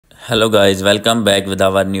Hello guys, welcome back with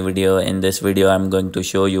our new video. In this video I'm going to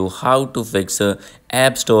show you how to fix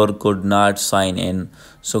App Store could not sign in.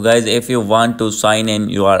 So guys, if you want to sign in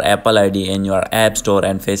your Apple ID in your App Store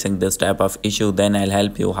and facing this type of issue, then I'll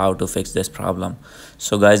help you how to fix this problem.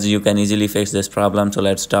 So guys, you can easily fix this problem. So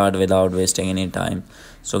let's start without wasting any time.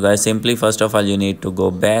 So guys, simply first of all you need to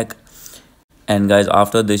go back, and guys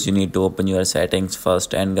after this you need to open your settings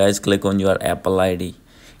first, and guys click on your Apple ID.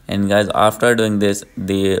 And guys after doing this,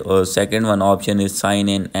 the second one option is sign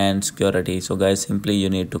in and security. So guys simply you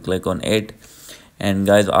need to click on it, and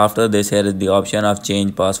guys after this here is the option of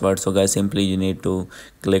change password. So guys simply you need to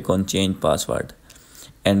click on change password,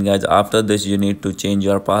 and guys after this you need to change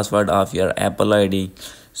your password of your Apple ID.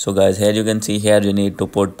 So guys here you can see here you need to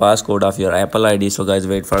put passcode of your Apple ID. So guys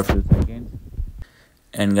wait for a few seconds,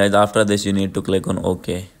 and guys after this you need to click on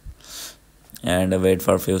OK and wait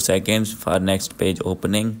for a few seconds for next page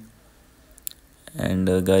opening.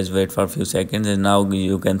 And guys wait for a few seconds, and now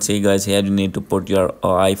you can see guys here you need to put your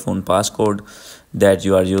iPhone passcode that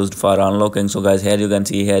you are used for unlocking. So guys here you can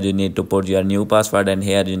see here you need to put your new password, and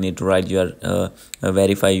here you need to write your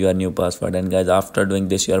verify your new password. And guys after doing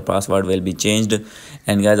this your password will be changed,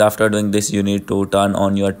 and guys after doing this you need to turn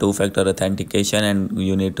on your two-factor authentication, and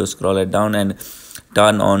you need to scroll it down and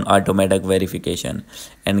turn on automatic verification.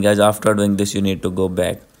 And guys after doing this you need to go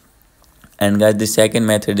back, and guys the second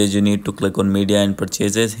method is you need to click on media and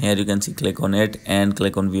purchases. Here you can see click on it and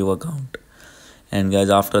click on view account, and guys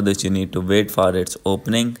after this you need to wait for its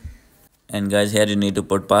opening. And guys here you need to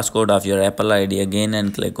put passcode of your Apple ID again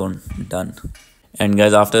and click on done. And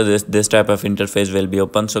guys after this type of interface will be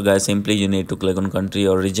open. So guys simply you need to click on country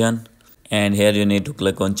or region, and here you need to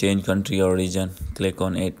click on change country or region, click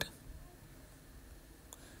on it.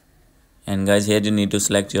 And guys here you need to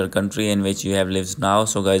select your country in which you have lives now.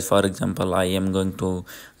 So guys for example I am going to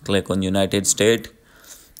click on United States.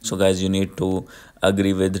 So guys you need to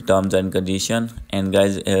agree with terms and condition, and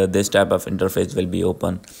guys this type of interface will be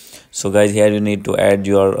open. So guys here you need to add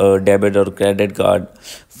your debit or credit card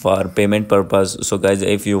for payment purpose. So guys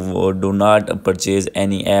if you do not purchase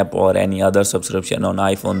any app or any other subscription on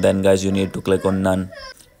iPhone, then guys you need to click on none.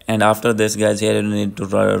 And after this guys here you need to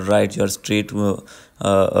write your street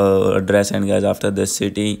address, and guys after this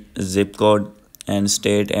city, zip code and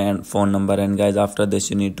state and phone number. And guys after this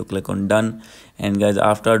you need to click on done. And guys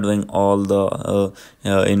after doing all the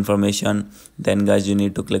information, then guys you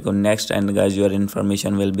need to click on next, and guys your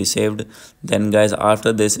information will be saved. Then guys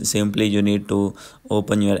after this simply you need to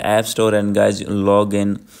open your App Store, and guys log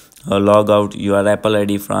in log out your Apple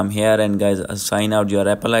ID from here, and guys sign out your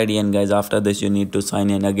Apple ID. And guys after this you need to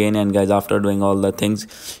sign in again, and guys after doing all the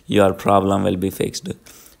things your problem will be fixed.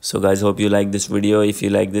 So guys hope you like this video. If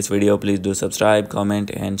you like this video, please do subscribe,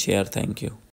 comment and share. Thank you.